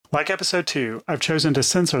Like episode 2, I've chosen to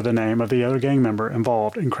censor the name of the other gang member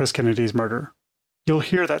involved in Chris Kennedy's murder. You'll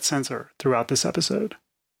hear that censor throughout this episode.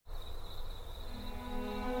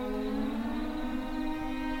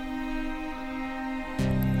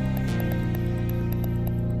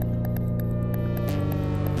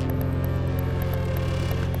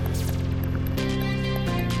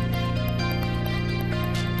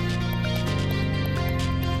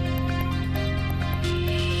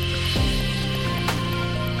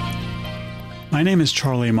 My name is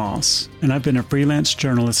Charlie Moss, and I've been a freelance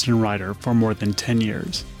journalist and writer for more than 10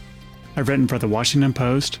 years. I've written for The Washington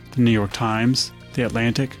Post, The New York Times, The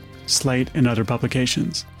Atlantic, Slate, and other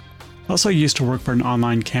publications. I also used to work for an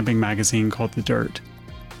online camping magazine called The Dirt.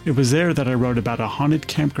 It was there that I wrote about a haunted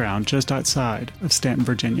campground just outside of Stanton,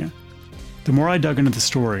 Virginia. The more I dug into the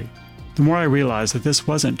story, the more I realized that this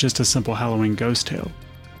wasn't just a simple Halloween ghost tale.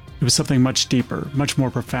 It was something much deeper, much more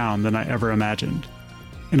profound than I ever imagined.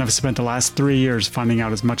 And I've spent the last 3 years finding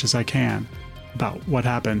out as much as I can about what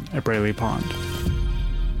happened at Braley Pond.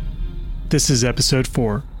 This is episode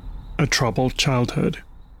 4, A Troubled Childhood.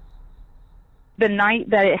 The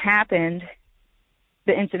night that it happened,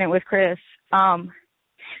 the incident with Chris, I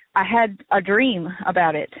had a dream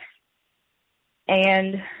about it.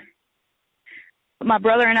 And my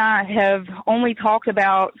brother and I have only talked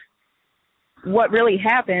about what really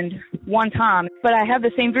happened one time, but I have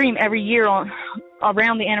the same dream every year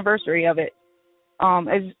around the anniversary of it,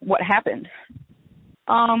 as what happened.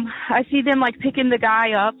 I see them like picking the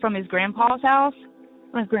guy up from his grandpa's house,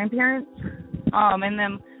 from his grandparents, and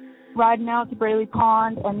them riding out to Braley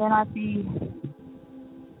Pond, and then I see,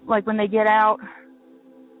 like, when they get out,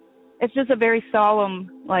 it's just a very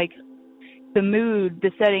solemn, like, the mood,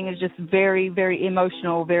 the setting is just very, very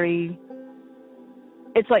emotional, very,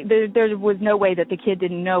 it's like there was no way that the kid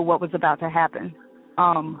didn't know what was about to happen.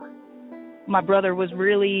 My brother was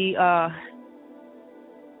really, I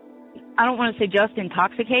don't want to say just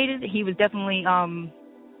intoxicated. He was definitely on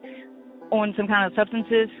some kind of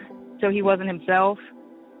substances, so he wasn't himself.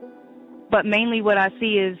 But mainly what I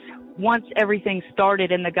see is once everything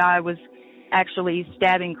started and the guy was actually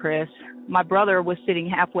stabbing Chris, my brother was sitting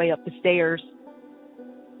halfway up the stairs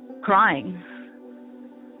crying.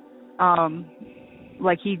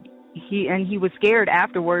 Like he was scared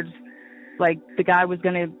afterwards, like the guy was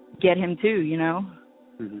going to get him too, you know?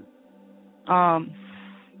 Mm-hmm.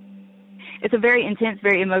 It's a very intense,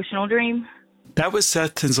 very emotional dream. That was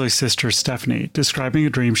Seth Tinsley's sister, Stephanie, describing a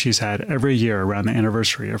dream she's had every year around the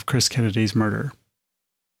anniversary of Chris Kennedy's murder.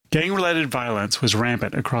 Gang-related violence was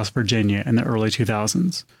rampant across Virginia in the early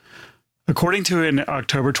 2000s. According to an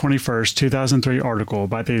October 21, 2003 article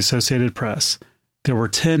by the Associated Press, there were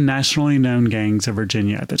 10 nationally known gangs of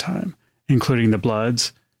Virginia at the time, including the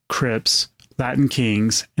Bloods, Crips, Latin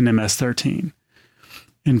Kings, and MS-13.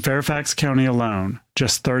 In Fairfax County alone,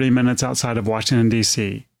 just 30 minutes outside of Washington,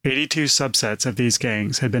 D.C., 82 subsets of these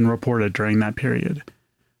gangs had been reported during that period.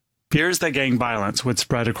 Fears that gang violence would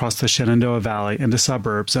spread across the Shenandoah Valley into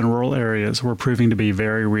suburbs and rural areas were proving to be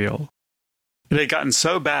very real. It had gotten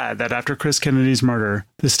so bad that after Chris Kennedy's murder,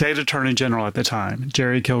 the state attorney general at the time,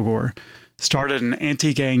 Jerry Kilgore, started an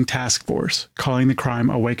anti-gang task force, calling the crime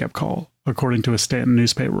a wake-up call, according to a Stanton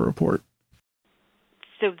newspaper report.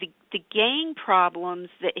 So the gang problems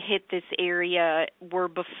that hit this area were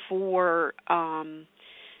before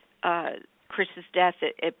Chris's death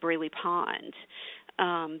at Braley Pond.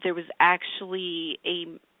 There was actually a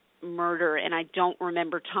murder, and I don't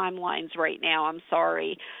remember timelines right now, I'm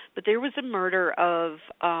sorry, but there was a murder of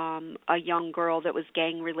a young girl that was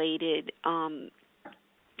gang-related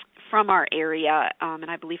from our area, and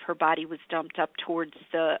I believe her body was dumped up towards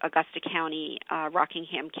the Augusta County,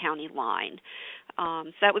 Rockingham County line.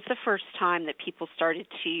 So that was the first time that people started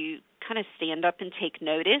to kind of stand up and take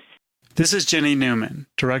notice. This is Jenny Newman,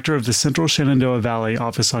 director of the Central Shenandoah Valley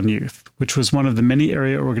Office on Youth, which was one of the many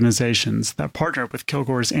area organizations that partnered with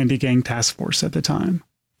Kilgore's anti-gang task force at the time.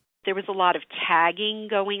 There was a lot of tagging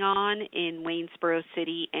going on in Waynesboro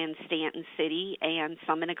City and Stanton City and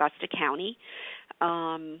some in Augusta County.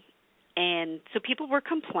 And so people were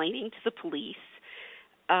complaining to the police.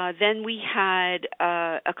 Then we had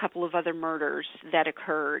a couple of other murders that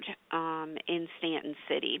occurred in Stanton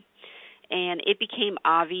City. And it became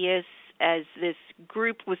obvious as this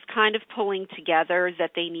group was kind of pulling together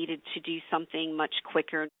that they needed to do something much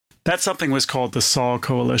quicker. That something was called the SAW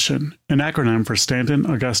Coalition, an acronym for Stanton,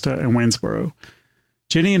 Augusta, and Waynesboro.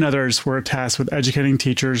 Jenny and others were tasked with educating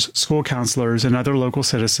teachers, school counselors, and other local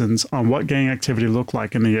citizens on what gang activity looked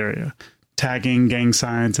like in the area, tagging, gang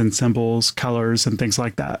signs and symbols, colors, and things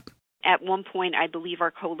like that. At one point, I believe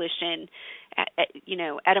our coalition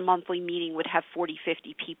at a monthly meeting would have 40,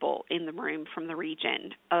 50 people in the room from the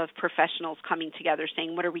region of professionals coming together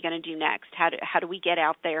saying, what are we going to do next? How do we get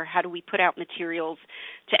out there? How do we put out materials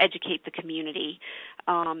to educate the community?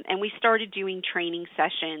 And we started doing training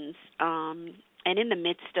sessions, and in the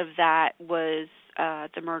midst of that was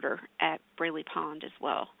the murder at Braley Pond as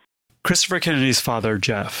well. Christopher Kennedy's father,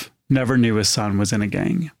 Jeff, never knew his son was in a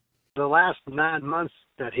gang. The last 9 months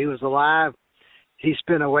that he was alive, he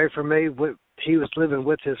spent away from me. He was living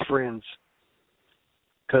with his friends,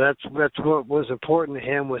 because that's what was important to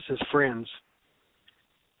him, was his friends.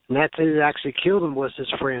 And that's who actually killed him, was his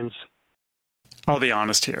friends. I'll be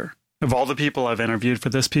honest here. Of all the people I've interviewed for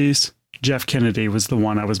this piece, Jeff Kennedy was the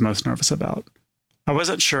one I was most nervous about. I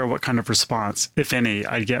wasn't sure what kind of response, if any,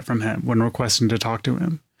 I'd get from him when requesting to talk to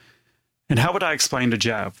him. And how would I explain to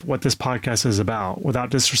Jeff what this podcast is about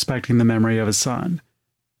without disrespecting the memory of his son?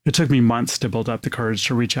 It took me months to build up the courage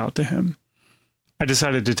to reach out to him. I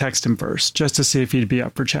decided to text him first, just to see if he'd be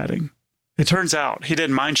up for chatting. It turns out he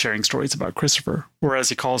didn't mind sharing stories about Christopher, or as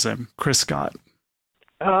he calls him, Chris Scott.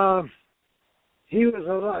 He was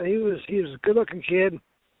a good-looking kid.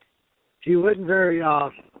 He wasn't very,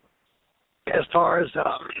 as far as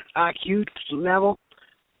IQ level.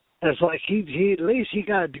 It's like he at least he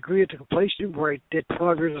got a degree at the completion where he did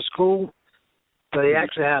 12 years of school, but he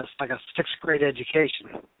actually has like a 6th grade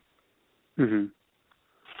education. Mm-hmm.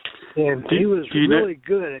 And he was really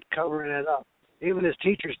good at covering it up. Even his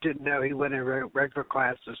teachers didn't know he went in regular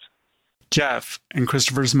classes. Jeff and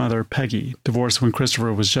Christopher's mother, Peggy, divorced when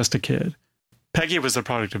Christopher was just a kid. Peggy was the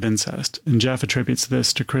product of incest, and Jeff attributes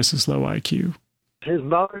this to Chris's low IQ. His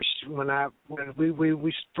mother, when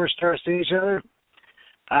we first started seeing each other,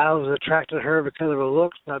 I was attracted to her because of her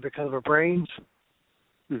looks, not because of her brains.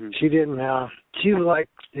 Mm-hmm. She didn't. She was like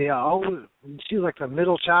she was like the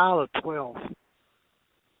middle child of 12.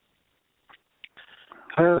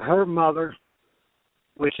 Her mother,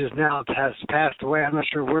 which is now has passed away. I'm not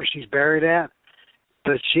sure where she's buried at,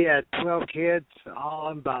 but she had 12 kids,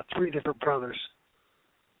 all about 3 different brothers.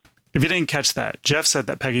 If you didn't catch that, Jeff said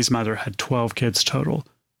that Peggy's mother had 12 kids total,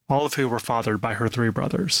 all of who were fathered by her 3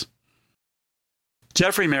 brothers.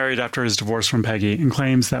 Jeff remarried after his divorce from Peggy and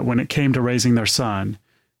claims that when it came to raising their son,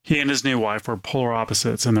 he and his new wife were polar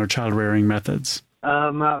opposites in their child-rearing methods.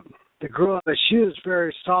 The girl, she was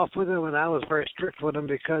very soft with him, and I was very strict with him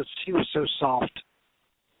because she was so soft.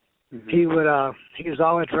 Mm-hmm. He was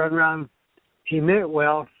always running around. He meant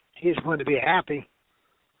well. He just wanted to be happy.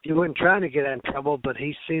 He wasn't trying to get in trouble, but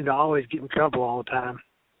he seemed to always get in trouble all the time.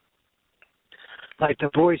 Like the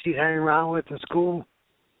boys he'd hang around with in school,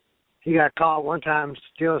 he got caught one time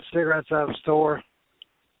stealing cigarettes out of a store.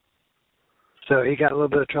 So he got a little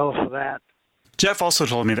bit of trouble for that. Jeff also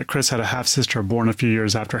told me that Chris had a half-sister born a few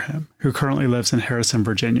years after him, who currently lives in Harrison,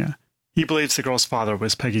 Virginia. He believes the girl's father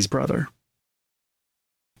was Peggy's brother.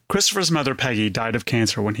 Christopher's mother, Peggy, died of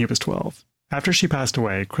cancer when he was 12. After she passed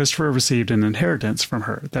away, Christopher received an inheritance from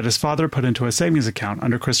her that his father put into a savings account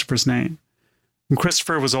under Christopher's name. When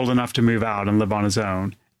Christopher was old enough to move out and live on his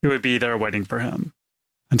own, it would be there waiting for him.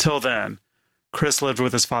 Until then, Chris lived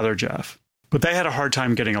with his father, Jeff. But they had a hard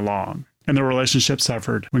time getting along, and the relationship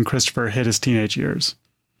suffered when Christopher hit his teenage years.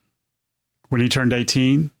 When he turned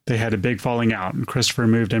 18, they had a big falling out, and Christopher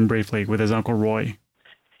moved in briefly with his Uncle Roy.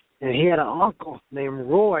 And he had an uncle named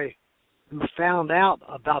Roy who found out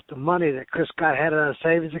about the money that Chris Scott had in a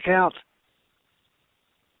savings account.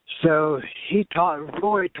 So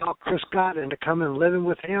Roy talked Chris Scott into coming and living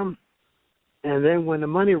with him. And then when the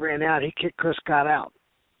money ran out, he kicked Chris Scott out.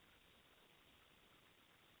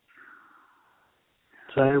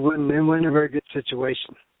 So it wasn't a very good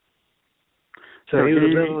situation. So he was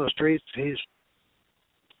living on the streets. He was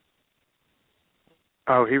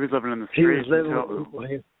living in the streets.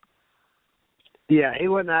 He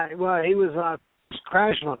wasn't. Well, he was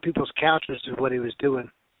crashing on people's couches is what he was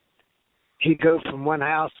doing. He'd go from one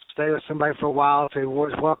house, stay with somebody for a while, so he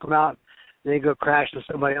was welcome out, then he'd go crash on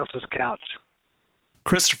somebody else's couch.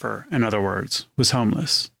 Christopher, in other words, was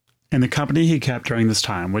homeless, and the company he kept during this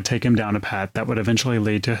time would take him down a path that would eventually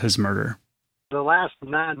lead to his murder. The last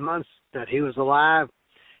 9 months that he was alive,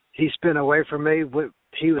 he spent away from me.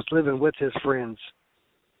 He was living with his friends,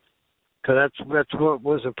 because that's what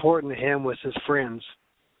was important to him, was his friends.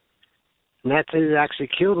 And that's who actually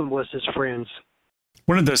killed him, was his friends.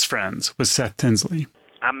 One of those friends was Seth Tinsley.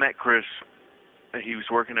 I met Chris. He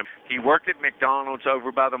worked at McDonald's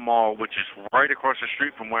over by the mall, which is right across the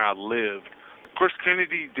street from where I lived. Chris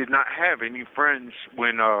Kennedy did not have any friends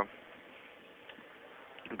when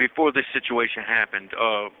before this situation happened.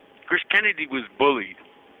 Chris Kennedy was bullied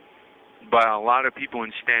by a lot of people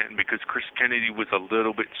in Stanton because Chris Kennedy was a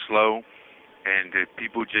little bit slow and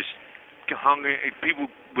people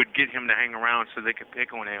would get him to hang around so they could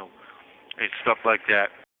pick on him and stuff like that.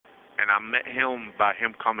 And I met him by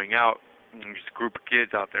him coming out, and there's a group of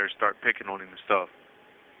kids out there start picking on him and stuff.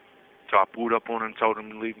 So I pulled up on him, told him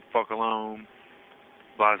to leave him fuck alone.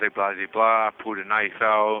 Blase, blase, blah. I pulled a knife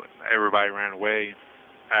out. Everybody ran away.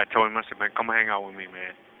 I told him, I said, man, come hang out with me,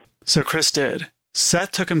 man. So Chris did.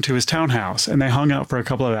 Seth took him to his townhouse, and they hung out for a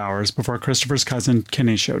couple of hours before Christopher's cousin,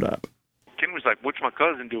 Kenny, showed up. Kenny was like, what's my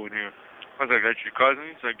cousin doing here? I was like, that's your cousin?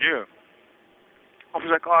 He's like, yeah. I was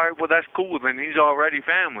like, all right, well, that's cool. Then he's already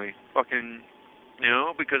family. Fucking,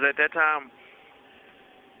 because at that time,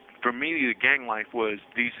 for me, the gang life was,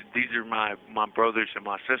 these are my brothers and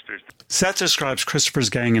my sisters. Seth describes Christopher's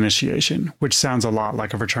gang initiation, which sounds a lot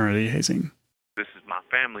like a fraternity hazing. This is my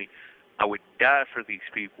family. I would die for these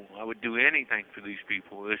people. I would do anything for these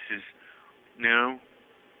people. This is,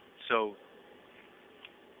 so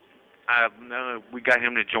we got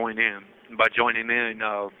him to join in. And by joining in,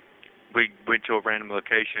 we went to a random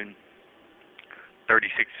location.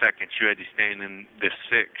 36 seconds, you had to stand in the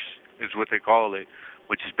six, is what they call it,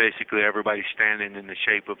 which is basically everybody standing in the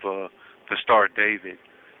shape of the Star of David.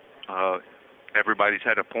 Everybody's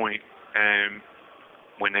had a point, and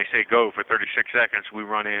when they say go for 36 seconds, we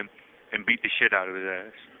run in and beat the shit out of his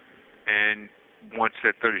ass. And once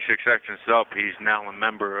that 36 seconds is up, he's now a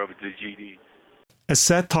member of the GD. As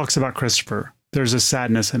Seth talks about Christopher, there's a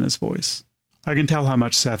sadness in his voice. I can tell how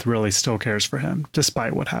much Seth really still cares for him,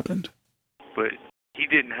 despite what happened. But he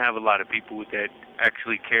didn't have a lot of people that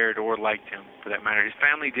actually cared or liked him, for that matter. His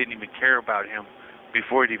family didn't even care about him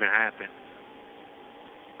before it even happened.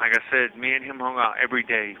 Like I said, me and him hung out every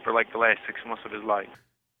day for like the last 6 months of his life.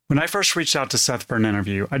 When I first reached out to Seth for an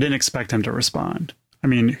interview, I didn't expect him to respond. I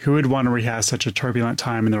mean, who would want to rehash such a turbulent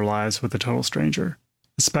time in their lives with a total stranger,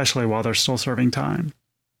 especially while they're still serving time?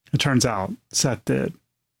 It turns out Seth did,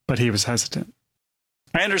 but he was hesitant.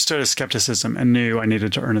 I understood his skepticism and knew I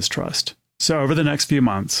needed to earn his trust. So over the next few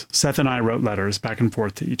months, Seth and I wrote letters back and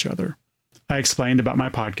forth to each other. I explained about my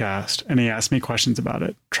podcast, and he asked me questions about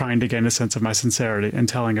it, trying to gain a sense of my sincerity and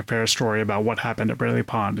telling a fair story about what happened at Braley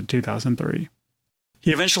Pond in 2003.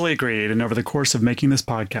 He eventually agreed, and over the course of making this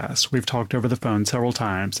podcast, we've talked over the phone several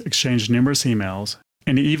times, exchanged numerous emails,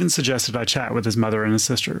 and he even suggested I chat with his mother and his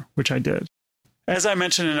sister, which I did. As I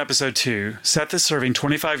mentioned in episode 2, Seth is serving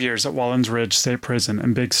 25 years at Wallens Ridge State Prison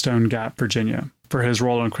in Big Stone Gap, Virginia, for his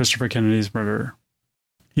role in Christopher Kennedy's murder.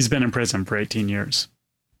 He's been in prison for 18 years.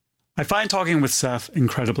 I find talking with Seth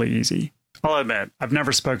incredibly easy. I'll admit, I've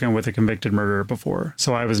never spoken with a convicted murderer before,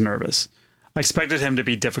 so I was nervous. I expected him to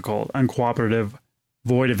be difficult, uncooperative,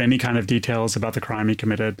 void of any kind of details about the crime he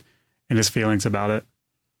committed and his feelings about it.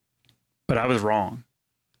 But I was wrong.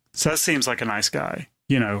 Seth seems like a nice guy,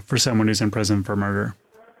 for someone who's in prison for murder.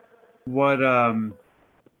 What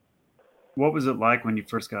was it like when you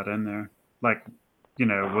first got in there? Like,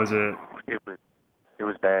 was it... It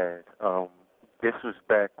was bad. This was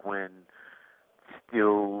back when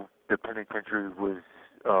still the penitentiary was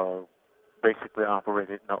basically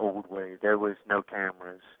operated in the old way. There was no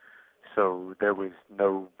cameras, so there was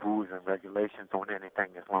no rules and regulations on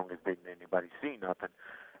anything as long as didn't anybody see nothing.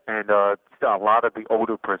 And a lot of the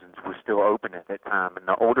older prisons were still open at that time, and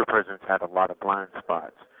the older prisons had a lot of blind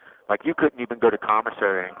spots. Like, you couldn't even go to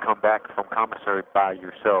commissary and come back from commissary by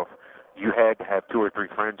yourself. You had to have 2 or 3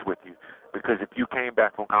 friends with you, because if you came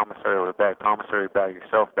back from commissary or back commissary by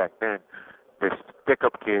yourself back then, the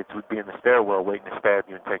stick-up kids would be in the stairwell waiting to stab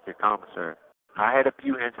you and take your commissary. I had a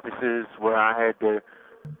few instances where I had to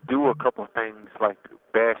do a couple of things like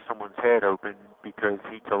bash someone's head open because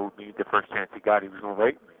he told me the first chance he got he was going to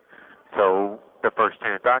rape me. So the first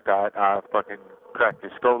chance I got, I fucking cracked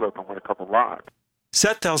his skull open with a couple of locks.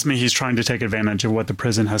 Seth tells me he's trying to take advantage of what the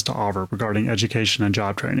prison has to offer regarding education and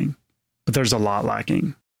job training, but there's a lot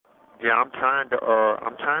lacking. Yeah, I'm trying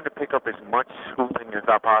to pick up as much schooling as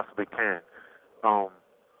I possibly can. I'm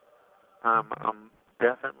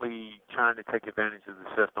definitely trying to take advantage of the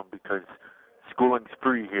system because schooling's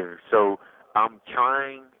free here. So I'm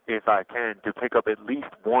trying, if I can, to pick up at least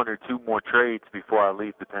 1 or 2 more trades before I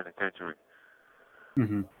leave the penitentiary.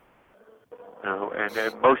 Mm-hmm.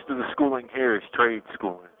 And most of the schooling here is trade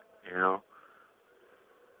schooling.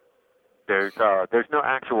 There's no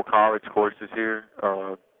actual college courses here.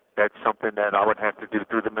 That's something that I would have to do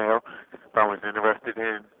through the mail if I was interested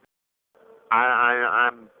in.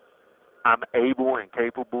 I'm able and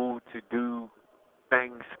capable to do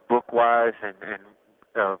things book-wise and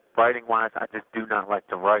writing-wise. I just do not like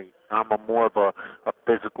to write. I'm more of a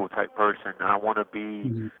physical type person. I want to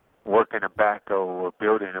be working a backhoe or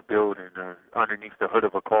building a building or underneath the hood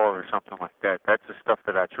of a car or something like that. That's the stuff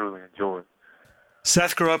that I truly enjoy.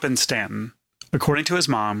 Seth grew up in Stanton. According to his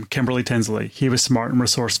mom, Kimberly Tinsley, he was smart and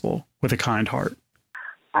resourceful with a kind heart.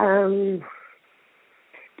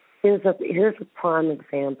 Here's a prime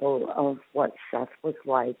example of what Seth was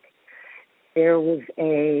like. There was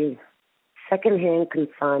a secondhand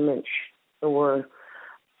consignment store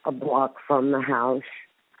a block from the house,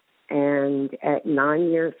 and at 9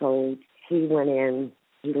 years old, he went in,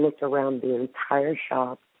 he looked around the entire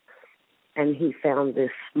shop, and he found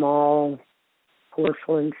this small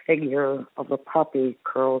porcelain figure of a puppy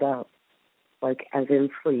curled up, like as in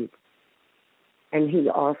sleep. And he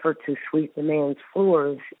offered to sweep the man's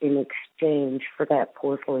floors in exchange for that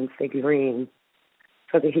porcelain figurine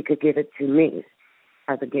so that he could give it to me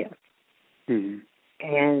as a gift. Mm-hmm.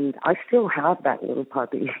 And I still have that little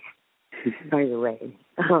puppy, by the way.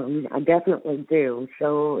 I definitely do.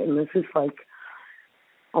 So, and this is like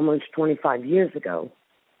almost 25 years ago.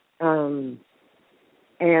 And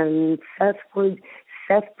Seth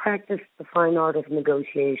practiced the fine art of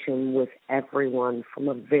negotiation with everyone from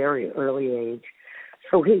a very early age.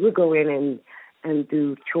 So he would go in and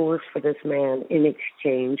do chores for this man in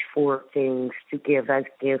exchange for things to give as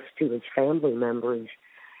gifts to his family members.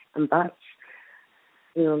 And that's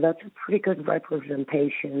a pretty good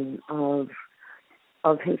representation of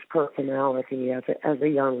his personality as a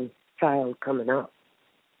young child coming up.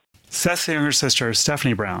 Seth's younger sister,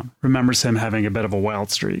 Stephanie Brown, remembers him having a bit of a wild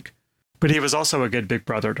streak, but he was also a good big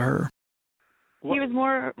brother to her. He was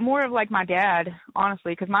more of like my dad,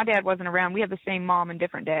 honestly, because my dad wasn't around. We have the same mom and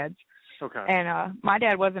different dads. Okay. And my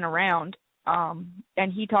dad wasn't around,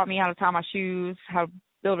 and he taught me how to tie my shoes, how to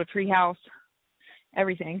build a tree house,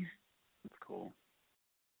 everything. That's cool.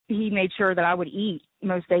 He made sure that I would eat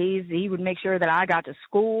most days. He would make sure that I got to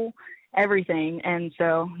school, everything. And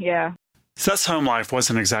so, yeah. Seth's home life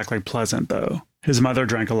wasn't exactly pleasant, though. His mother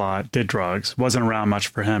drank a lot, did drugs, wasn't around much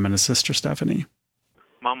for him and his sister Stephanie.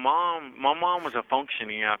 My mom was a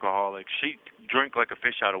functioning alcoholic. She drank like a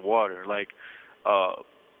fish out of water. Like,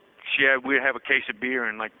 we'd have a case of beer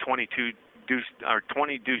and like 20 deuces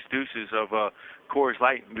of Coors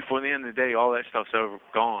Light. And before the end of the day, all that stuff's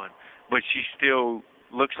gone. But she still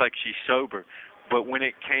looks like she's sober. But when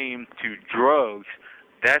it came to drugs,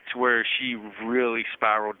 that's where she really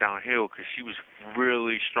spiraled downhill because she was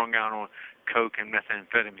really strung out on coke and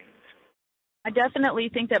methamphetamines. I definitely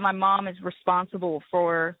think that my mom is responsible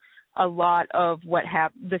for a lot of what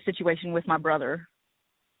the situation with my brother.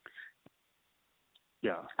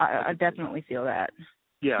 Yeah. I definitely feel that.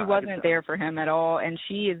 Yeah. She wasn't there for him at all, and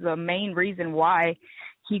she is the main reason why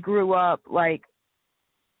he grew up, like,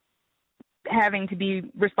 having to be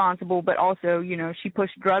responsible, but also, she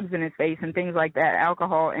pushed drugs in his face and things like that,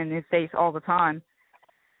 alcohol in his face all the time.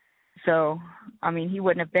 So, I mean, he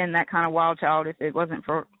wouldn't have been that kind of wild child if it wasn't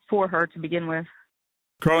for her to begin with.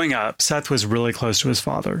 Growing up, Seth was really close to his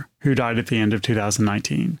father, who died at the end of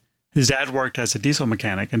 2019. His dad worked as a diesel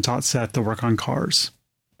mechanic and taught Seth to work on cars.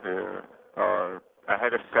 Yeah, I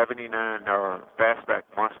had a 79 fastback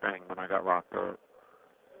Mustang when I got locked up.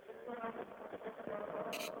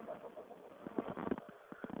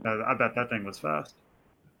 I bet that thing was fast.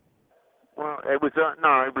 Well, it was a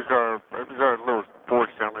little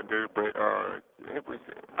four-cylinder, but I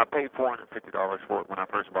paid $450 for it when I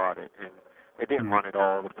first bought it, and it didn't run at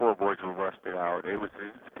all. The floorboards were rusted out. It was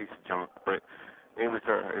a piece of junk, but it was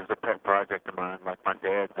a pet project of mine. Like, my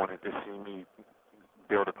dad wanted to see me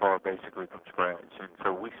build a car basically from scratch, and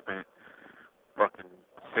so we spent fucking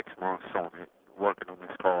 6 months on it, working on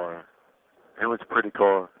this car. It was a pretty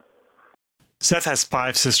car. Seth has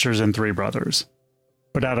 5 sisters and 3 brothers.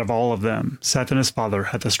 But out of all of them, Seth and his father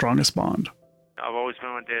had the strongest bond. I've always been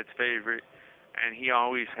my dad's favorite, and he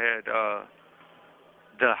always had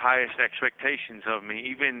the highest expectations of me.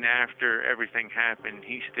 Even after everything happened,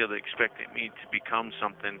 he still expected me to become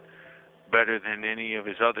something better than any of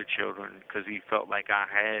his other children because he felt like I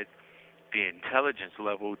had the intelligence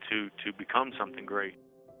level to become something great.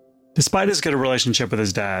 Despite his good relationship with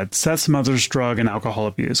his dad, Seth's mother's drug and alcohol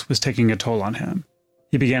abuse was taking a toll on him.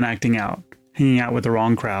 He began acting out, hanging out with the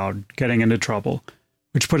wrong crowd, getting into trouble,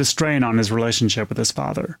 which put a strain on his relationship with his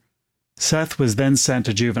father. Seth was then sent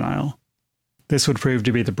to juvenile. This would prove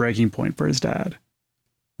to be the breaking point for his dad.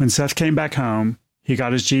 When Seth came back home, he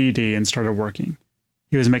got his GED and started working.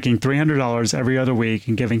 He was making $300 every other week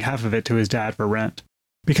and giving half of it to his dad for rent.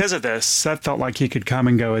 Because of this, Seth felt like he could come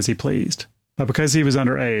and go as he pleased. But because he was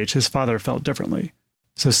underage, his father felt differently.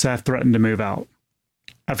 So Seth threatened to move out.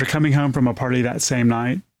 After coming home from a party that same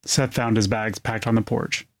night, Seth found his bags packed on the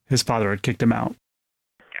porch. His father had kicked him out.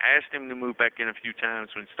 I asked him to move back in a few times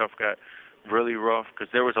when stuff got really rough,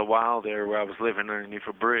 because there was a while there where I was living underneath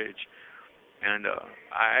a bridge. And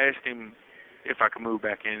I asked him if I could move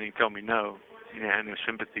back in, and he told me no. He had no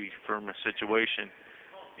sympathy for my situation.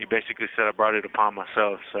 He basically said I brought it upon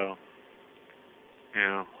myself, so, you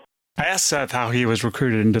know. I asked Seth how he was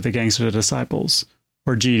recruited into the Gangster Disciples,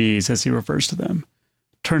 or GDs as he refers to them.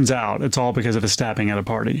 Turns out it's all because of a stabbing at a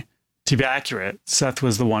party. To be accurate, Seth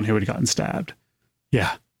was the one who had gotten stabbed.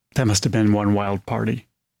 Yeah, that must have been one wild party.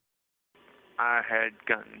 I had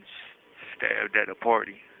gotten stabbed at a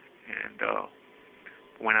party, and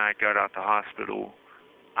when I got out the hospital,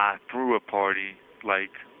 I threw a party.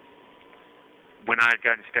 Like, when I had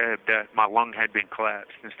gotten stabbed, my lung had been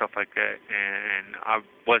collapsed and stuff like that, and I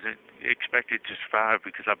wasn't expected to survive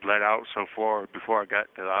because I bled out so far before I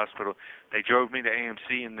got to the hospital. They drove me to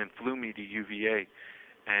AMC and then flew me to UVA,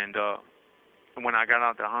 and when I got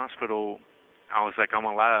out the hospital, I was like, I'm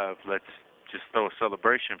alive. Let's just throw a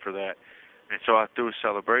celebration for that. And so I threw a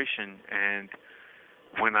celebration, and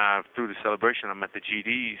when I threw the celebration, I met the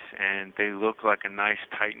GDs, and they looked like a nice,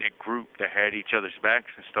 tight-knit group that had each other's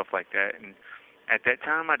backs and stuff like that. And at that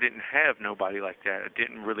time, I didn't have nobody like that. I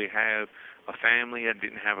didn't really have a family. I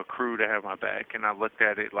didn't have a crew to have my back. And I looked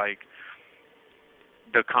at it like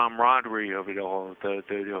the camaraderie of it all, the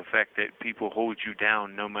effect that people hold you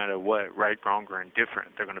down no matter what, right, wrong, or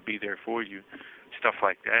indifferent. They're going to be there for you, stuff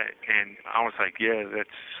like that. And I was like, yeah, that's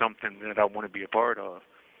something that I want to be a part of.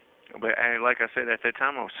 But like I said, at that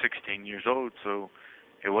time, I was 16 years old, so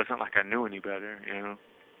it wasn't like I knew any better, you know.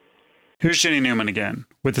 Here's Jenny Newman again,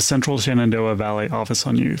 with the Central Shenandoah Valley Office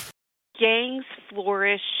on Youth. Gangs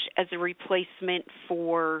flourish as a replacement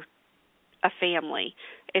for a family.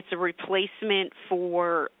 It's a replacement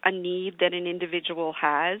for a need that an individual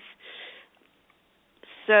has.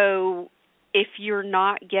 So if you're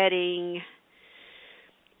not getting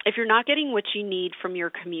what you need from your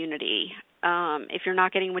community, if you're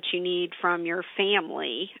not getting what you need from your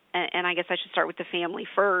family, and I guess I should start with the family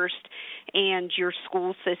first, and your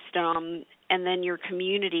school system, and then your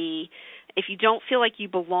community, if you don't feel like you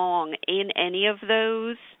belong in any of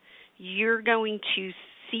those, you're going to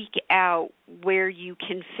seek out where you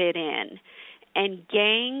can fit in. And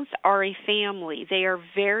gangs are a family. They are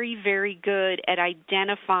very, very good at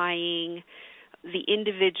identifying the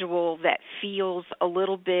individual that feels a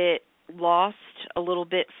little bit lost, a little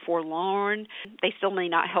bit forlorn. They still may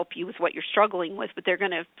not help you with what you're struggling with, but they're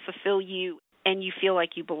going to fulfill you and you feel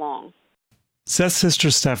like you belong. Seth's sister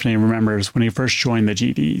Stephanie remembers when he first joined the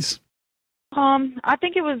GDs. I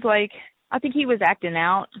think he was acting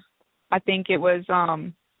out. I think it was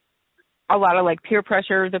a lot of like peer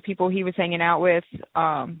pressure, the people he was hanging out with.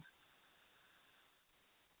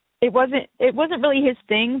 It wasn't really his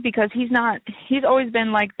thing because he's always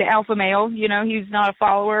been like the alpha male, you know, he's not a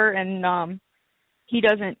follower, and he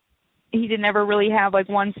didn't ever really have like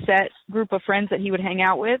one set group of friends that he would hang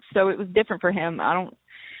out with, so it was different for him. I don't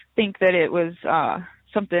think that it was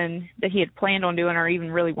something that he had planned on doing or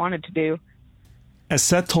even really wanted to do. As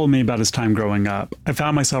Seth told me about his time growing up, I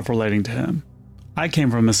found myself relating to him. I came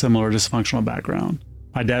from a similar dysfunctional background.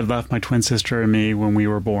 My dad left my twin sister and me when we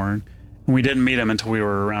were born, and we didn't meet him until we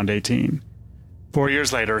were around 18. 4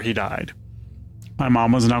 years later, he died. My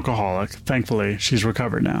mom was an alcoholic. Thankfully, she's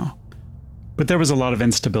recovered now. But there was a lot of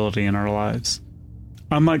instability in our lives.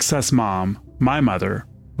 Unlike Seth's mom, my mother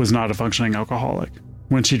was not a functioning alcoholic.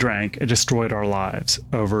 When she drank, it destroyed our lives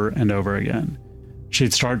over and over again.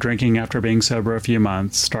 She'd start drinking after being sober a few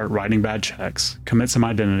months, start writing bad checks, commit some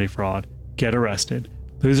identity fraud, get arrested,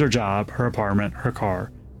 lose her job, her apartment, her car,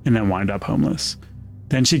 and then wind up homeless.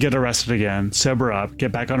 Then she'd get arrested again, sober up,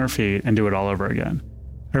 get back on her feet, and do it all over again.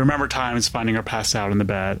 I remember times finding her passed out in the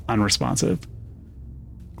bed, unresponsive.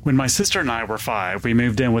 When my sister and I were 5, we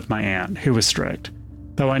moved in with my aunt, who was strict.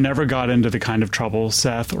 Though I never got into the kind of trouble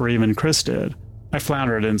Seth or even Chris did, I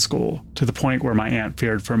floundered in school, to the point where my aunt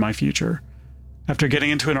feared for my future. After getting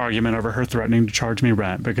into an argument over her threatening to charge me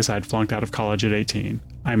rent because I'd flunked out of college at 18,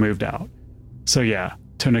 I moved out. So yeah,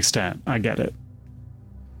 to an extent, I get it.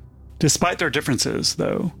 Despite their differences,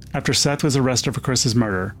 though, after Seth was arrested for Chris's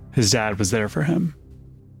murder, his dad was there for him.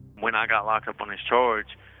 When I got locked up on his charge,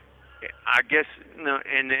 I guess, you know,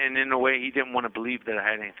 and in a way, he didn't want to believe that I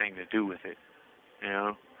had anything to do with it, you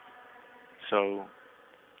know. So,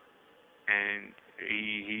 and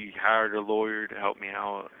he hired a lawyer to help me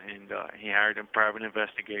out, and he hired a private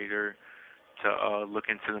investigator to look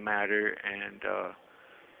into the matter, and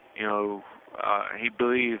you know, he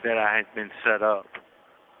believed that I had been set up,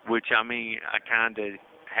 which, I mean, I kind of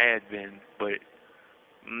had been, but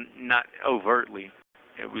not overtly.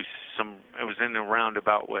 It was in a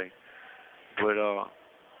roundabout way. But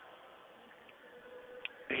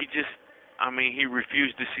he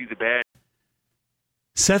refused to see the bad.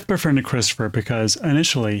 Seth befriended Christopher because,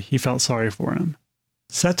 initially, he felt sorry for him.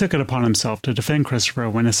 Seth took it upon himself to defend Christopher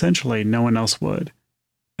when essentially no one else would,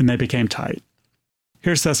 and they became tight.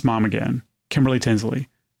 Here's Seth's mom again, Kimberly Tinsley,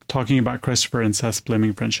 talking about Christopher and Seth's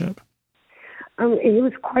blooming friendship. He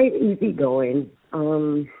was quite easygoing.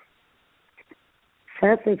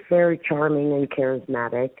 Seth is very charming and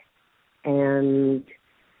charismatic, and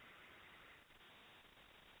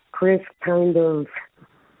Chris kind of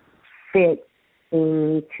fit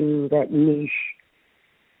into that niche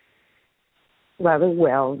rather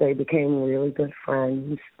well. They became really good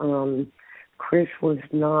friends. Chris was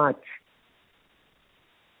not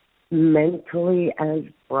mentally as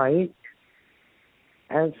bright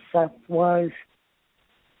as Seth was,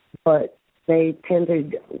 but they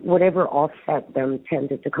tended, whatever offset them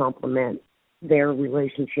tended to complement their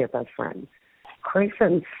relationship as friends. Chris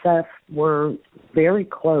and Seth were very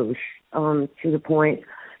close, to the point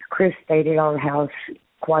Chris stayed at our house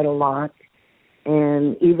quite a lot,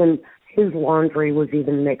 and even his laundry was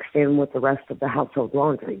even mixed in with the rest of the household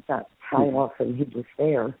laundry. That's how often he was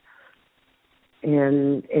there.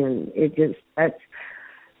 And it just, that's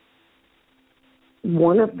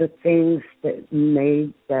one of the things that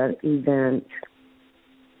made that event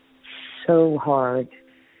so hard,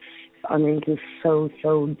 I mean, just so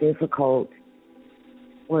difficult,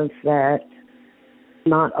 was that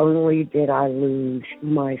not only did I lose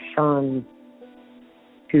my son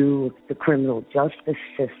to the criminal justice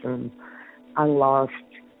system, I lost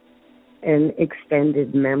an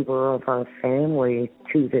extended member of our family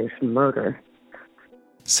to this murder.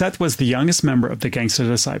 Seth was the youngest member of the Gangsta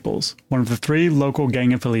Disciples, one of the 3 local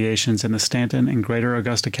gang affiliations in the Stanton and Greater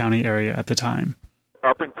Augusta County area at the time.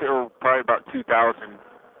 Up until probably about 2000,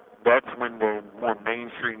 that's when the more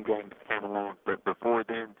mainstream gangs came along. But before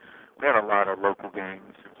then, we had a lot of local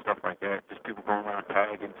gangs and stuff like that. Just people going around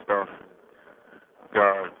tagging stuff,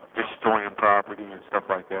 destroying property and stuff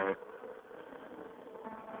like that.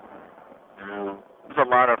 You know, there's a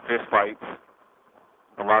lot of fist fights.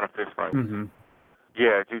 Mm-hmm.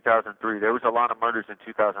 Yeah, 2003. There was a lot of murders in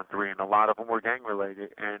 2003, and a lot of them were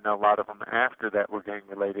gang-related, and a lot of them after that were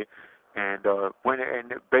gang-related. And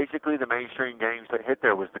basically the mainstream gangs that hit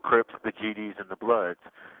there was the Crips, the GDs, and the Bloods.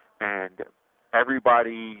 And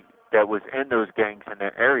everybody that was in those gangs in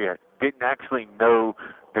that area didn't actually know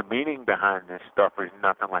the meaning behind this stuff or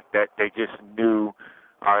nothing like that. They just knew,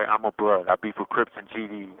 all right, I'm a Blood, I beef with Crips and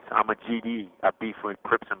GDs. I'm a GD, I beef with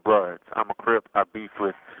Crips and Bloods. I'm a Crip, I beef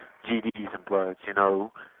with GDs and Bloods, you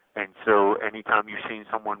know. And so anytime you seen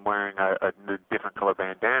someone wearing a different color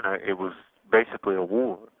bandana, it was basically a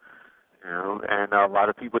war, you know, and a lot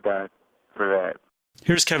of people died for that.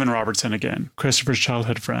 Here's Kevin Robertson again, Christopher's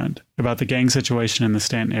childhood friend, about the gang situation in the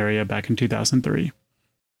Stanton area back in 2003.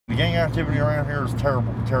 The gang activity around here is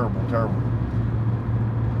terrible.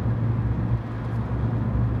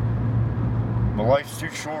 My life's too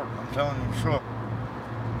short, I'm telling you, sure.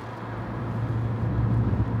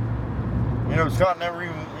 You know, Scott never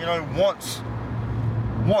even, you know, once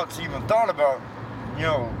even thought about, you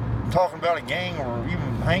know, talking about a gang or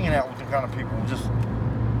even hanging out with them kind of people. Just,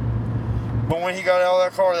 but when he got out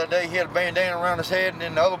of that car that day, he had a bandana around his head, and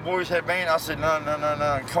then the other boys had bandana. I said,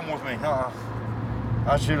 no, come with me.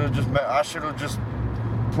 I should have just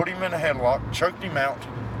put him in a headlock, choked him out,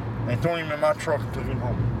 and thrown him in my truck and took him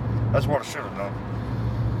home. That's what I should have done.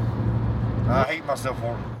 I hate myself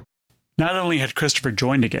for it. Not only had Christopher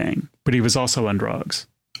joined a gang, but he was also on drugs.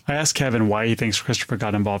 I asked Kevin why he thinks Christopher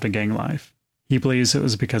got involved in gang life. He believes it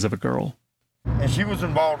was because of a girl. And she was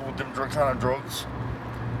involved with them kind of drugs.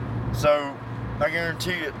 So, I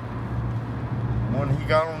guarantee it, when he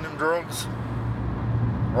got on them drugs,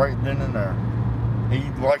 right then and there, he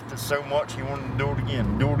liked it so much he wanted to do it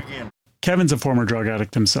again. Kevin's a former drug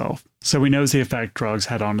addict himself, so he knows the effect drugs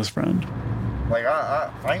had on his friend. Like,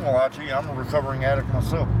 I ain't gonna lie to you, I'm a recovering addict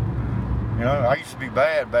myself. You know, I used to be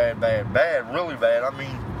bad, really bad. I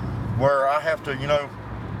mean, where I have to, you know,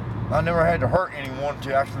 I never had to hurt anyone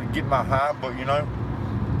to actually get my high, but, you know,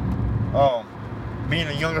 being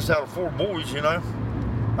the youngest out of 4 boys, you know,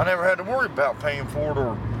 I never had to worry about paying for it,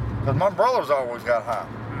 or, because my brothers always got high.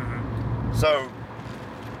 Mm-hmm. So,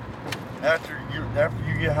 after you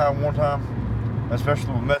get high one time,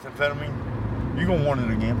 especially with methamphetamine, you're going to want it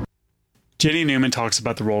again. Jenny Newman talks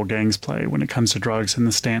about the role gangs play when it comes to drugs in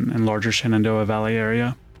the Stanton and larger Shenandoah Valley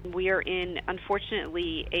area. We are in,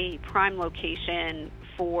 unfortunately, a prime location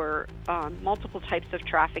for multiple types of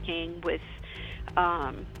trafficking with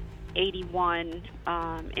 81,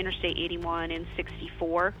 Interstate 81 and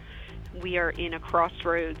 64. We are in a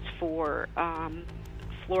crossroads for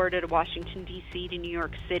Florida to Washington, D.C. to New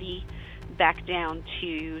York City. back down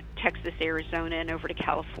to Texas, Arizona, and over to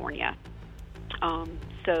California.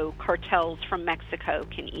 So cartels from Mexico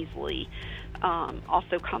can easily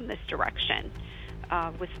also come this direction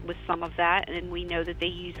with some of that, and we know that they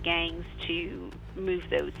use gangs to move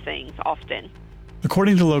those things often.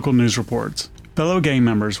 According to local news reports, fellow gang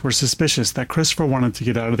members were suspicious that Christopher wanted to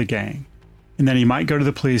get out of the gang, and that he might go to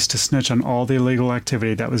the police to snitch on all the illegal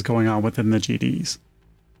activity that was going on within the GDs.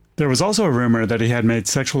 There was also a rumor that he had made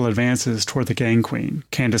sexual advances toward the gang queen,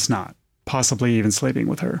 Candace Knott, possibly even sleeping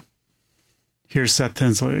with her. Here's Seth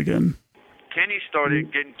Tinsley again. Kenny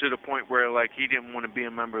started getting to the point where, like, he didn't want to be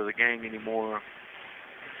a member of the gang anymore.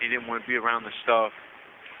 He didn't want to be around the stuff.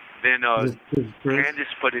 Then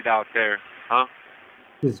Candace put it out there. Huh?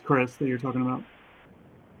 This is Chris that you're talking about?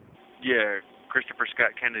 Yeah, Christopher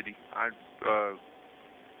Scott Kennedy. I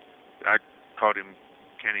called him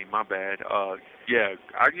Kenny, my bad. Yeah,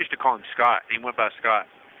 I used to call him Scott. He went by Scott.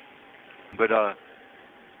 But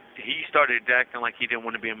he started acting like he didn't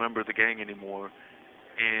want to be a member of the gang anymore.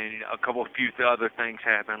 And a few other things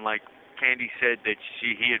happened. Like, Candy said that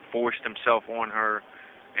he had forced himself on her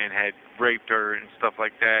and had raped her and stuff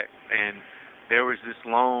like that. And there was this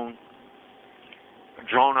long,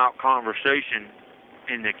 drawn-out conversation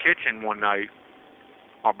in the kitchen one night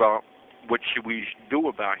about what should we do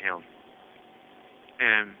about him.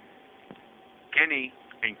 And Kenny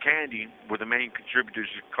and Candy were the main contributors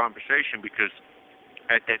to the conversation because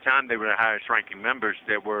at that time they were the highest-ranking members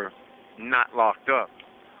that were not locked up.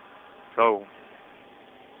 So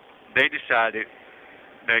they decided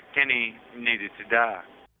that Kenny needed to die.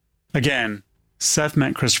 Again, Seth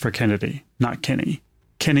meant Christopher Kennedy, not Kenny.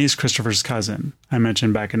 Kenny's Christopher's cousin, I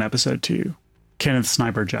mentioned back in episode 2. Kenneth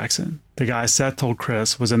Sniper Jackson, the guy Seth told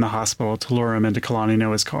Chris was in the hospital to lure him into Kalani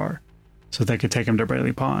Noah's car so they could take him to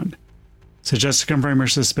Braley Pond. So just to confirm your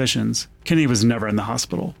suspicions, Kenny was never in the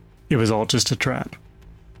hospital. It was all just a trap.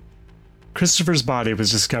 Christopher's body was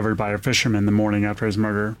discovered by a fisherman the morning after his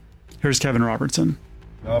murder. Here's Kevin Robertson.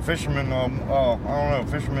 Fisherman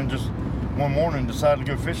just one morning decided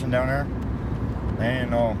to go fishing down there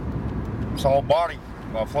and saw a body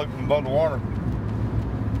floating above the water.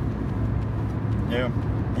 Yeah,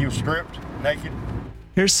 he was stripped, naked.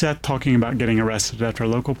 Here's Seth talking about getting arrested after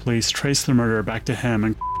local police traced the murder back to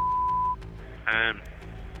him. And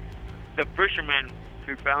the fisherman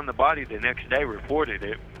who found the body the next day reported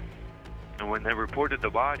it. And when they reported the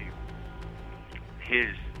body,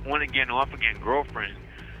 his on-again, off-again girlfriend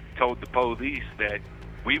told the police that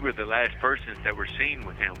we were the last persons that were seen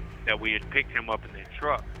with him, that we had picked him up in the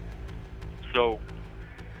truck. So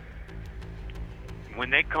when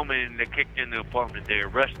they come in, they kicked in the apartment, they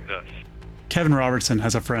arrested us. Kevin Robertson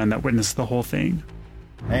has a friend that witnessed the whole thing.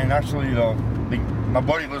 And actually, my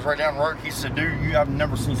buddy lives right down the road. He said, dude, I've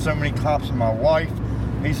never seen so many cops in my life.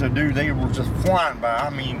 He said, dude, they were just flying by. I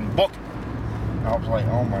mean, booking. I was like,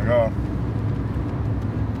 oh my God.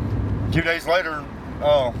 2 days later,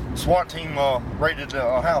 SWAT team raided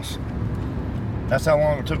the house. That's how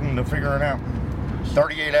long it took them to figure it out.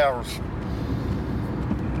 38 hours.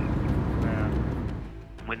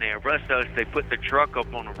 When they arrest us, they put the truck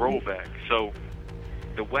up on a rollback. So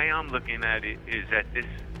the way I'm looking at it is at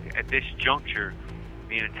this juncture,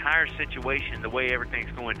 the entire situation, the way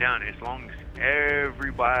everything's going down, as long as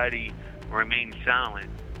everybody remains silent,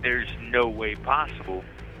 there's no way possible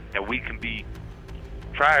that we can be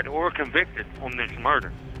tried or convicted on this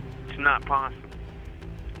murder. It's not possible.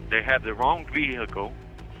 They have the wrong vehicle,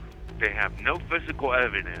 they have no physical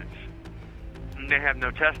evidence, and they have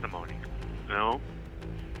no testimony, you know?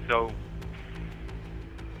 So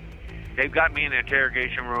they've got me in an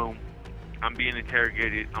interrogation room. I'm being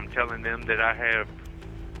interrogated. I'm telling them that I have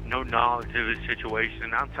no knowledge of the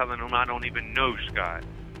situation. I'm telling them I don't even know Scott,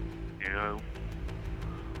 you know?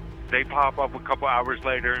 They pop up a couple hours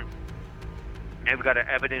later. They've got an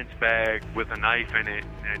evidence bag with a knife in it,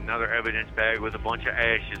 and another evidence bag with a bunch of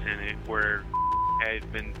ashes in it where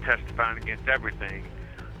had been testifying against everything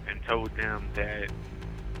and told them that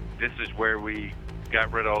this is where we got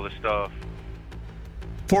rid of all the stuff.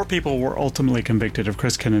 4 people were ultimately convicted of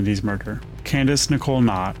Chris Kennedy's murder. Candace Nicole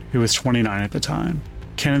Knott, who was 29 at the time.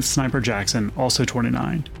 Kenneth Sniper Jackson, also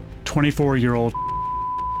 29. 24-year-old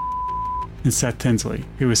and Seth Tinsley,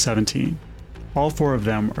 who was 17. All 4 of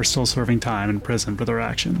them are still serving time in prison for their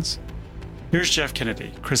actions. Here's Jeff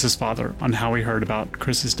Kennedy, Chris's father, on how he heard about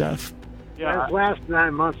Chris's death. Yeah, his last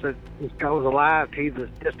 9 months that this guy was alive, he was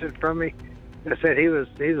distant from me. They said he was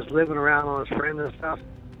living around on his friends and stuff,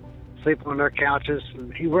 sleeping on their couches.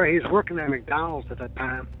 And he was working at McDonald's at that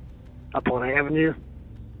time, up on Avenue.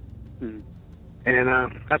 And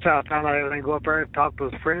that's how I found out everything. Go up there and talk to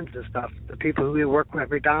his friends and stuff. The people who he worked with at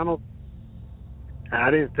McDonald's, I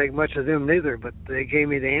didn't think much of them neither, but they gave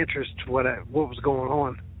me the answers to what was going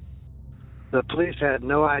on. The police had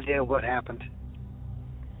no idea what happened.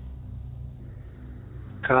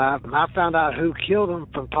 'Cause I found out who killed him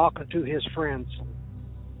from talking to his friends.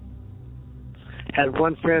 Had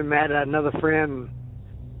one friend mad at another friend.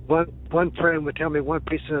 One friend would tell me one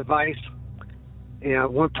piece of advice,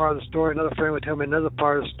 one part of the story. Another friend would tell me another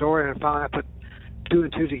part of the story, and finally I put two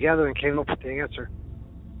and two together and came up with the answer.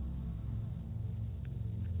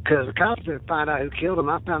 Because the cops didn't find out who killed him.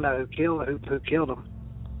 I found out who killed him.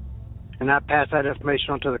 And I passed that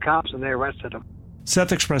information on to the cops, and they arrested him.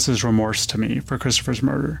 Seth expresses remorse to me for Christopher's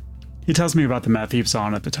murder. He tells me about the meth he was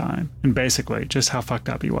on at the time, and basically just how fucked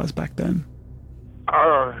up he was back then.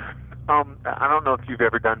 I don't know if you've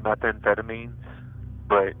ever done methamphetamines,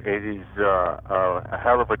 but it is a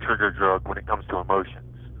hell of a trigger drug when it comes to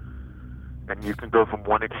emotions. And you can go from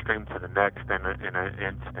one extreme to the next in an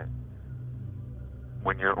instant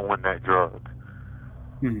when you're on that drug.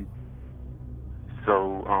 Mm-hmm.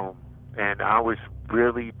 So, and I was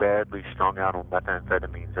really badly strung out on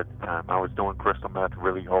methamphetamines at the time. I was doing crystal meth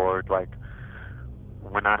really hard. Like,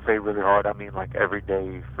 when I say really hard, I mean like every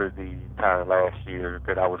day for the entire last year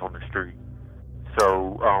that I was on the street.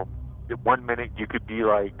 So, 1 minute you could be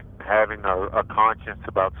like having a conscience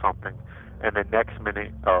about something, and the next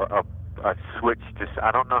minute a switch just,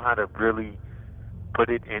 I don't know how to really put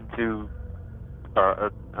it into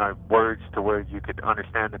words to where you could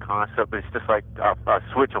understand the concept. It's just like a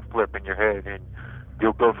switch will flip in your head, and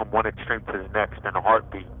you'll go from one extreme to the next in a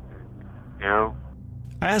heartbeat,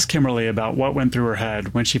 I asked Kimberly about what went through her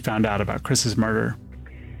head when she found out about Chris's murder.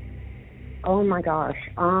 Oh my gosh.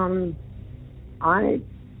 I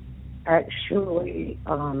actually,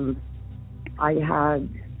 I had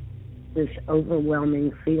this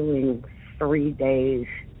overwhelming feeling 3 days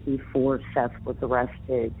before Seth was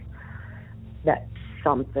arrested that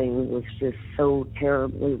something was just so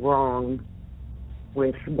terribly wrong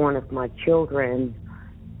with one of my children,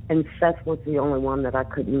 and Seth was the only one that I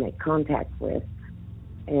couldn't make contact with,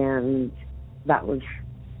 and that was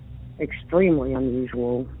extremely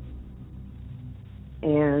unusual.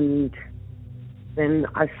 And then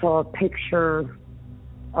I saw a picture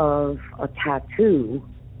of a tattoo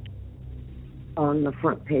on the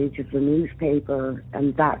front page of the newspaper,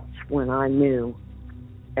 and that's when I knew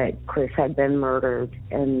that Chris had been murdered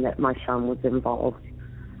and that my son was involved.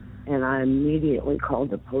 And I immediately called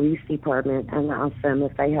the police department and asked them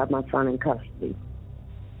if they had my son in custody.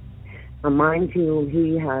 Now, mind you,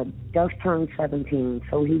 he had just turned 17,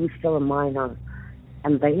 so he was still a minor,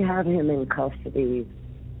 and they had him in custody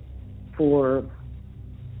for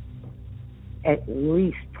at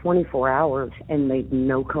least 24 hours and made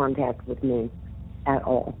no contact with me at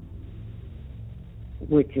all,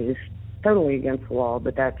 which is totally against the law,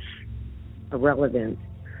 but that's irrelevant.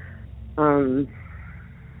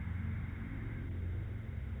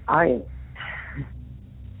 I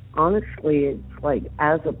honestly, it's like,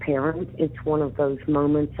 as a parent, it's one of those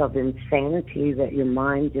moments of insanity that your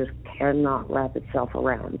mind just cannot wrap itself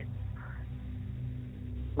around.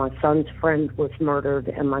 My son's friend was murdered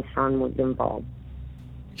and my son was involved.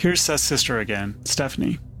 Here's Seth's sister again,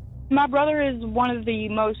 Stephanie. My brother is one of the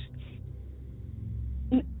most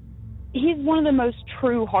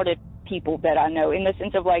true-hearted people that I know, in the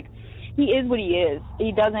sense of, like, he is what he is.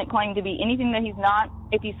 He doesn't claim to be anything that he's not.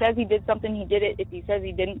 If he says he did something, he did it. If he says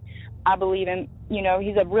he didn't, I believe him.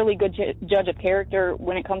 He's a really good judge of character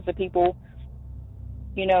when it comes to people.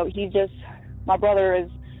 He's just, my brother is,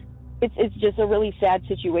 it's just a really sad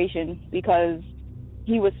situation because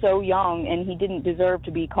he was so young and he didn't deserve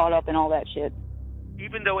to be caught up in all that shit.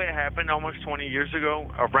 Even though it happened almost 20 years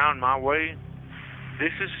ago around my way,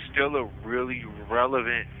 this is still a really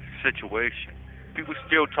relevant situation. People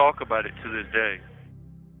still talk about it to this day.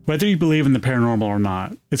 Whether you believe in the paranormal or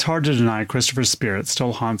not, it's hard to deny Christopher's spirit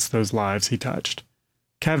still haunts those lives he touched.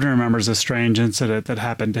 Kevin remembers a strange incident that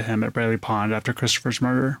happened to him at Braley Pond after Christopher's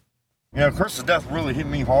murder. Chris's death really hit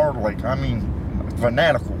me hard,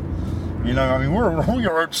 fanatical. We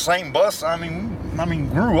were at the same bus.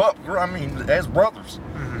 Grew up, as brothers.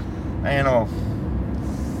 Mm-hmm. And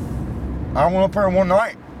I went up there one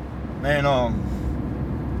night, and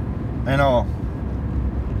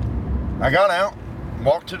I got out,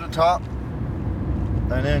 walked to the top,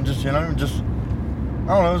 and then I don't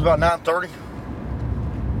know, it was about 9:30,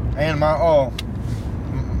 and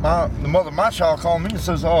the mother of my child called me and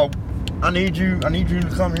says, "Oh, I need you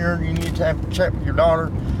to come here. You need to have a chat with your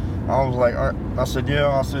daughter." I was like, all right. I said, yeah.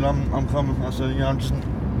 I said, I'm coming. I said, I just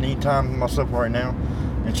need time for myself right now.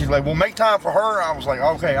 And she's like, well, make time for her. I was like,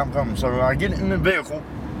 okay, I'm coming. So I get in the vehicle,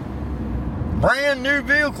 brand new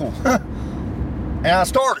vehicle. And I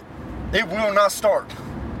started. It will not start.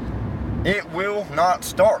 It will not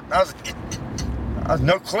start. I was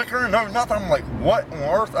no clicker, no nothing. I'm like, what on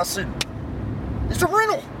earth? I said, it's a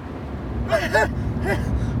rental.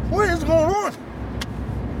 What is going on?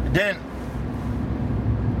 And then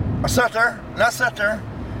I sat there,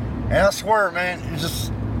 and I swear, man, it's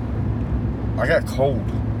just, I got cold.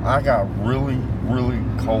 I got really, really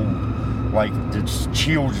cold. Like, this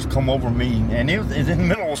chill just come over me, and it was in the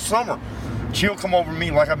middle of summer. Chill come over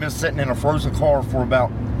me like I've been sitting in a frozen car for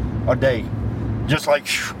about a day. Just like,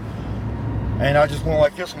 and I just went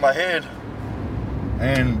like this in my head,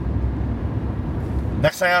 and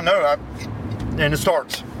next thing I know, and it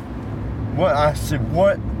starts. What? I said,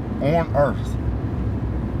 what on earth?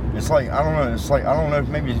 It's like, I don't know, if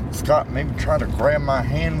maybe Scott tried to grab my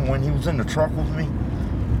hand when he was in the truck with me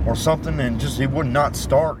or something, and just, it would not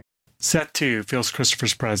start. Seth, too, feels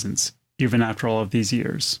Christopher's presence, even after all of these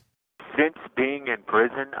years. Since being in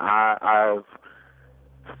prison, I've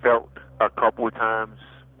felt a couple of times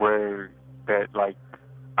where that, like,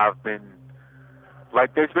 I've been,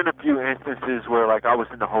 like, there's been a few instances where, like, I was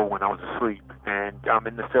in the hole when I was asleep, and I'm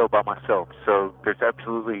in the cell by myself, so there's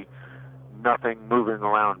absolutely nothing moving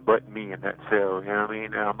around but me in that cell, you know what I mean?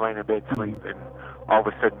 And I'm laying in bed sleep, and all of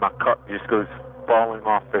a sudden my cup just goes falling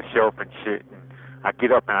off the shelf and shit, and I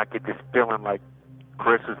get up and I get this feeling like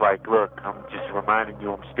Chris is like, look, I'm just reminding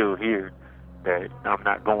you I'm still here, that I'm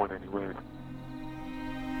not going anywhere.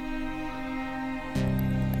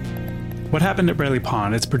 What Happened at Braley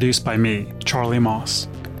Pond is produced by me, Charlie Moss.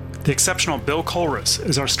 The exceptional Bill Colress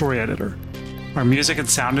is our story editor. Our music and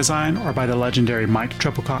sound design are by the legendary Mike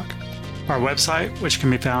Triplecock. Our website, which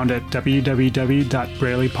can be found at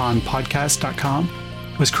www.braleypondpodcast.com,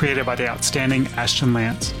 was created by the outstanding Ashton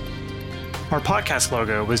Lance. Our podcast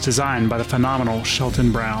logo was designed by the phenomenal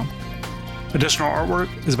Shelton Brown. Additional artwork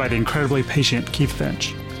is by the incredibly patient Keith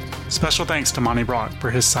Finch. Special thanks to Monty Brock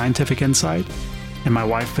for his scientific insight, and my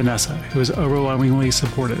wife Vanessa, who was overwhelmingly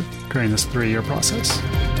supportive during this 3-year process.